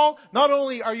Saul, not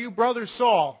only are you brother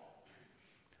Saul,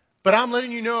 but I'm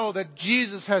letting you know that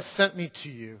Jesus has sent me to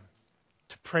you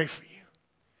to pray for you.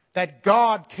 That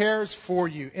God cares for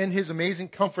you in His amazing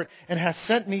comfort and has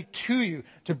sent me to you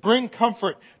to bring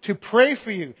comfort, to pray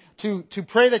for you, to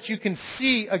pray that you can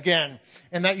see again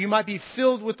and that you might be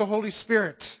filled with the Holy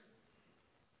Spirit.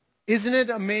 Isn't it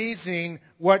amazing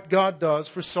what God does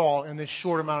for Saul in this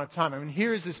short amount of time? I mean,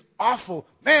 here is this awful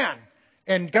man,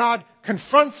 and God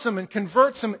confronts him and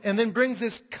converts him and then brings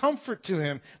this comfort to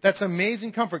him. That's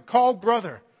amazing comfort. Called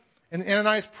brother. And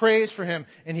Ananias prays for him,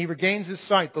 and he regains his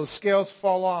sight. Those scales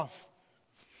fall off.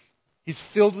 He's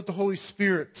filled with the Holy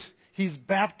Spirit. He's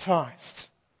baptized.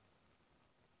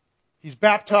 He's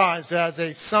baptized as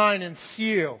a sign and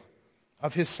seal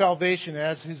of his salvation,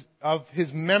 of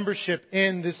his membership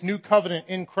in this new covenant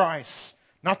in Christ.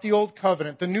 Not the old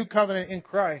covenant, the new covenant in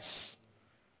Christ.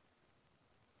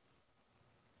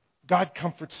 God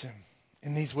comforts him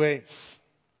in these ways.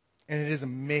 And it is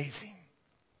amazing.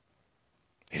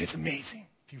 It is amazing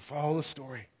if you follow the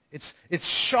story.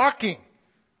 It's shocking.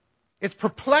 It's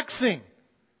perplexing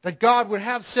that God would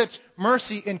have such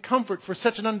mercy and comfort for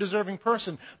such an undeserving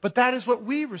person. But that is what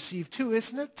we receive too,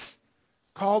 isn't it?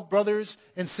 Called brothers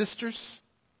and sisters,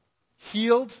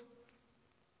 healed.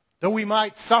 Though we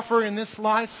might suffer in this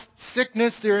life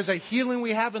sickness, there is a healing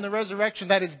we have in the resurrection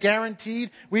that is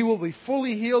guaranteed. We will be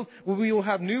fully healed. We will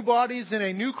have new bodies in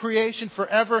a new creation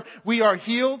forever. We are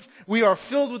healed. We are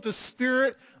filled with the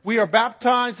Spirit. We are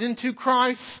baptized into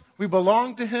Christ. We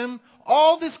belong to Him.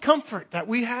 All this comfort that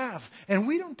we have, and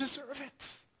we don't deserve it.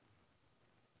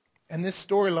 And this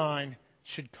storyline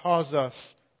should cause us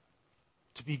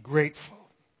to be grateful.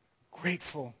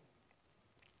 Grateful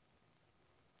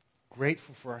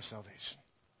for our salvation.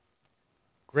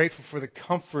 Grateful for the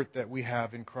comfort that we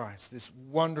have in Christ. This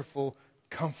wonderful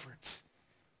comfort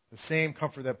The same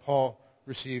comfort that Paul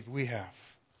received, we have.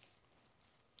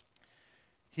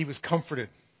 He was comforted,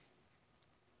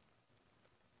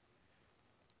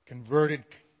 confronted,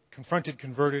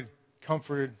 converted,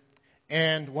 comforted,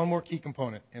 and one more key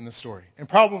component in the story. And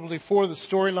probably for the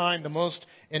storyline, the most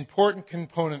important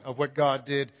component of what God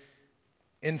did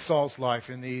in Saul's life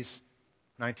in these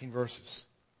 19 verses.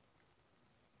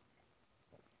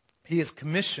 He is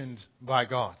commissioned by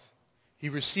God. He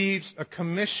receives a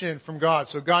commission from God.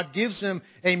 So God gives him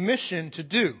a mission to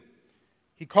do.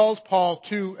 He calls Paul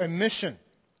to a mission.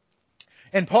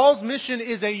 And Paul's mission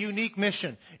is a unique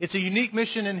mission. It's a unique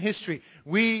mission in history.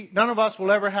 None of us will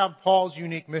ever have Paul's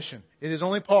unique mission. It is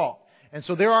only Paul. And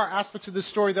so there are aspects of this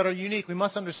story that are unique. We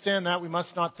must understand that. We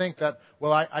must not think that,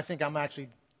 well, I think I'm actually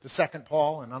the second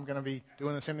Paul and I'm going to be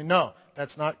doing the same thing. No,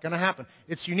 that's not going to happen.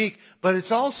 It's unique. But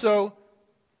it's also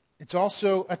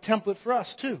a template for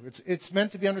us, too. It's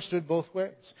meant to be understood both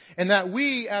ways. And that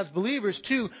we, as believers,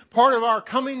 too, part of our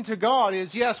coming to God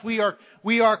is, yes, we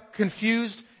are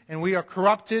confused, and we are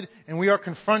corrupted, and we are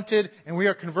confronted, and we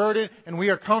are converted, and we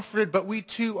are comforted, but we,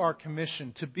 too, are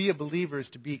commissioned. To be a believer is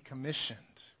to be commissioned.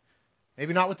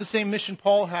 Maybe not with the same mission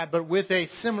Paul had, but with a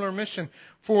similar mission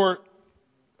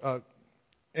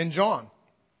in John.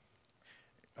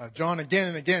 John again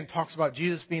and again talks about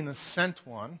Jesus being the sent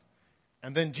one.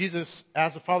 And then Jesus,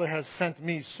 as the Father has sent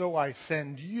me, so I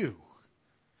send you.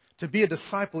 To be a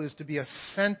disciple is to be a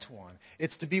sent one.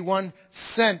 It's to be one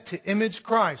sent to image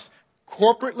Christ,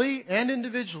 corporately and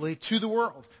individually, to the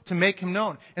world, to make Him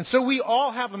known. And so we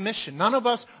all have a mission. None of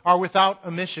us are without a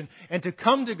mission. And to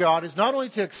come to God is not only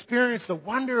to experience the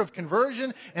wonder of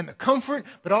conversion and the comfort,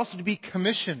 but also to be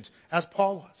commissioned, as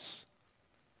Paul was.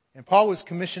 And Paul was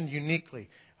commissioned uniquely.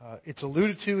 It's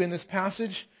alluded to in this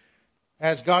passage.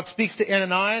 As God speaks to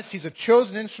Ananias, he's a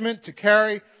chosen instrument to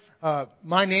carry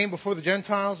my name before the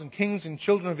Gentiles and kings and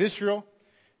children of Israel.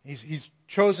 He's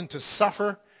chosen to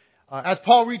suffer. As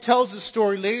Paul retells this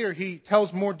story later, he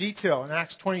tells more detail in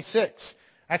Acts 26.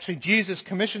 Actually, Jesus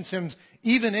commissions him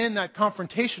even in that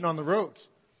confrontation on the road.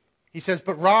 He says,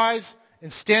 "But rise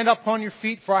and stand up on your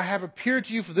feet, for I have appeared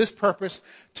to you for this purpose,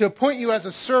 to appoint you as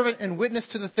a servant and witness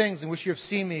to the things in which you have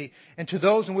seen me, and to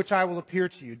those in which I will appear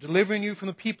to you, delivering you from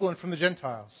the people and from the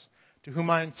Gentiles, to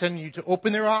whom I am sending you, to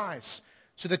open their eyes,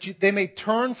 so that they may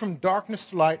turn from darkness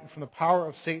to light and from the power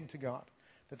of Satan to God,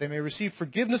 that they may receive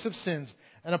forgiveness of sins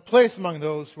and a place among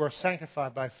those who are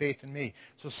sanctified by faith in me."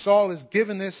 So Saul is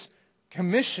given this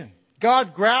commission.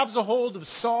 God grabs a hold of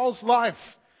Saul's life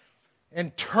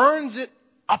and turns it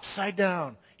upside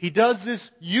down. He does this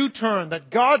U-turn that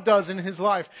God does in his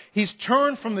life. He's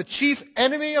turned from the chief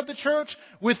enemy of the church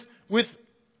with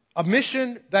a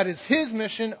mission that is his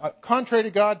mission, contrary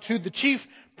to God, to the chief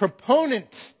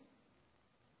proponent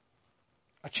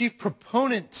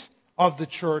of the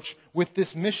church with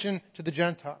this mission to the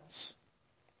Gentiles.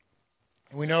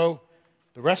 And we know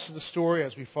the rest of the story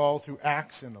as we follow through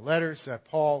Acts and the letters that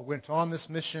Paul went on this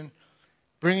mission,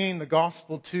 bringing the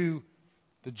gospel to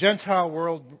the Gentile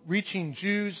world, reaching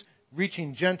Jews,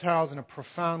 reaching Gentiles in a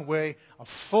profound way, a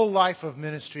full life of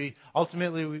ministry.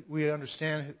 Ultimately, we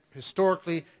understand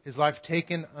historically his life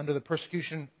taken under the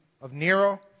persecution of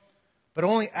Nero, but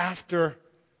only after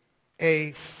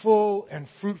a full and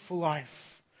fruitful life.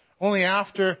 Only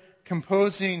after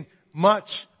composing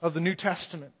much of the New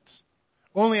Testament.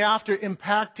 Only after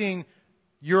impacting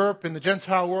Europe and the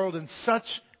Gentile world in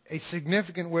such a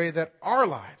significant way that our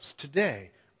lives today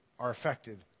are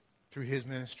affected through his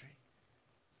ministry.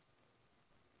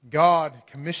 God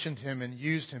commissioned him and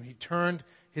used him. He turned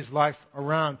his life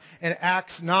around. And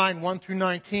Acts 9, 1 through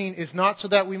 19 is not so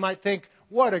that we might think,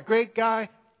 what a great guy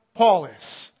Paul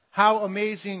is. How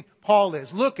amazing Paul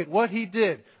is. Look at what he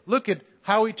did. Look at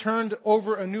how he turned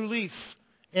over a new leaf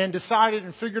and decided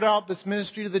and figured out this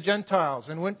ministry to the Gentiles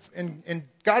and went and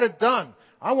got it done.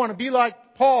 I want to be like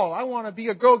Paul. I want to be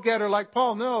a go-getter like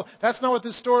Paul. No, that's not what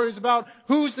this story is about.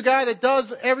 Who's the guy that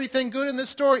does everything good in this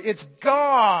story? It's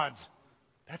God.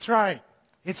 That's right.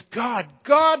 It's God.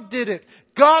 God did it.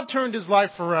 God turned his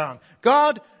life around.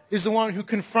 God is the one who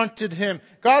confronted him.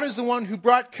 God is the one who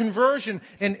brought conversion.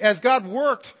 And as God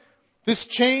worked this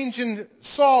change in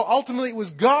Saul, ultimately it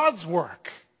was God's work.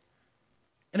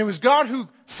 And it was God who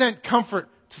sent comfort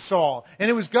to Saul. And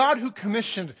it was God who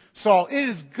commissioned Saul. It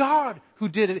is God who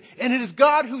did it. And it is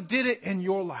God who did it in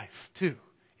your life too.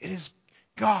 It is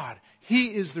God. He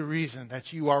is the reason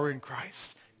that you are in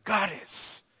Christ. God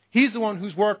is. He's the one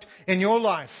who's worked in your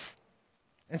life.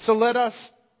 And so let us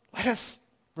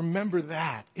remember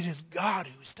that. It is God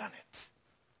who's done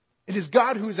it. It is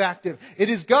God who is active. It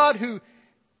is God who's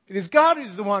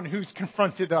the one who's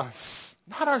confronted us,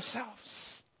 not ourselves.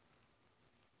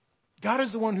 God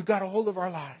is the one who got a hold of our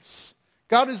lives.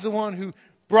 God is the one who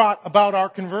brought about our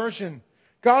conversion.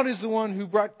 God is the one who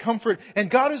brought comfort. And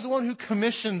God is the one who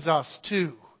commissions us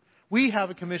too. We have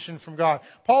a commission from God.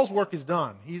 Paul's work is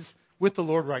done. He's with the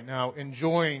Lord right now,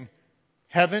 enjoying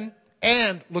heaven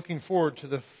and looking forward to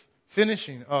the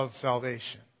finishing of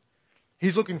salvation.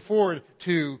 He's looking forward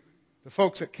to the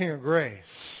folks at King of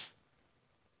Grace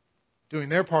doing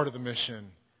their part of the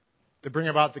mission to bring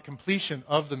about the completion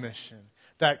of the mission,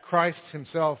 that Christ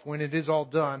himself, when it is all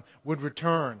done, would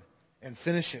return and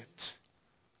finish it.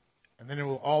 And then it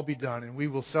will all be done, and we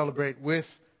will celebrate with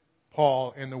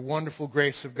Paul in the wonderful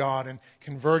grace of God and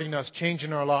converting us,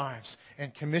 changing our lives,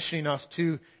 and commissioning us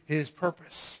to his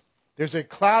purpose. There's a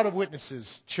cloud of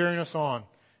witnesses cheering us on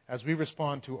as we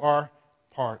respond to our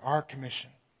part, our commission.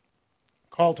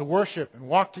 Called to worship and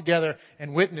walk together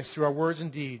and witness through our words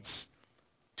and deeds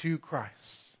to Christ.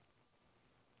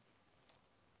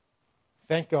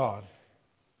 Thank God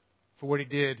for what he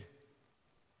did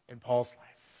in Paul's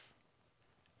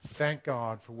life. Thank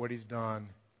God for what he's done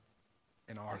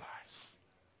in our lives.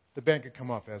 The band could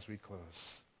come up as we close.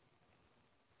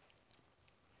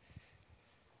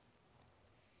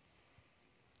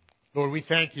 Lord, we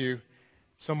thank you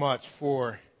so much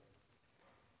for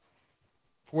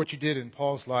what you did in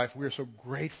Paul's life. We are so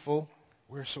grateful.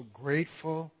 We're so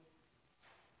grateful.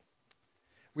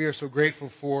 We are so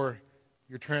grateful for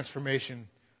your transformation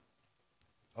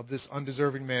of this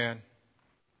undeserving man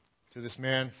to this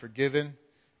man forgiven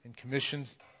and commissioned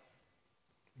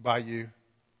by you.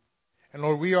 And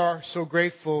Lord, we are so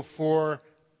grateful for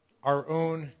our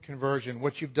own conversion,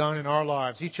 what you've done in our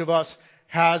lives. Each of us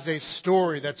has a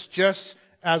story that's just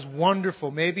as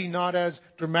wonderful, maybe not as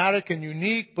dramatic and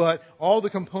unique, but all the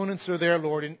components are there,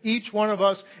 Lord. And each one of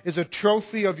us is a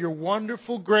trophy of your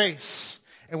wonderful grace.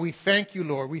 And we thank you,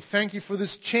 Lord. We thank you for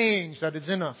this change that is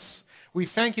in us. We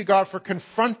thank you, God, for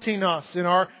confronting us in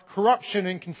our corruption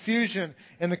and confusion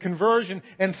and the conversion.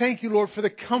 And thank you, Lord, for the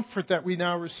comfort that we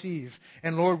now receive.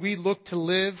 And Lord, we look to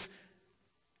live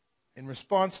in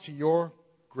response to your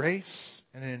grace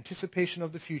and in anticipation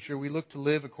of the future. We look to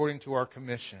live according to our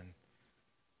commission.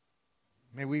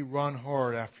 May we run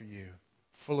hard after you,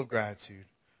 full of gratitude,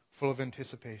 full of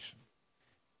anticipation,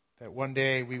 that one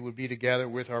day we would be together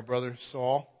with our brother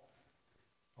Saul,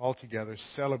 all together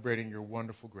celebrating your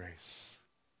wonderful grace.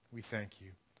 We thank you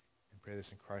and pray this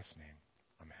in Christ's name.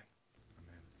 Amen.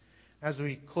 Amen. As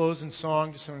we close in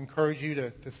song, just to encourage you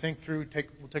to think through,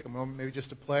 we'll take a moment maybe just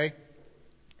to play.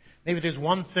 Maybe there's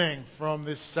one thing from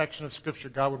this section of Scripture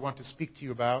God would want to speak to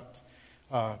you about.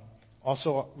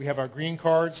 Also, we have our green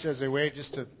cards as a way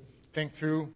just to think through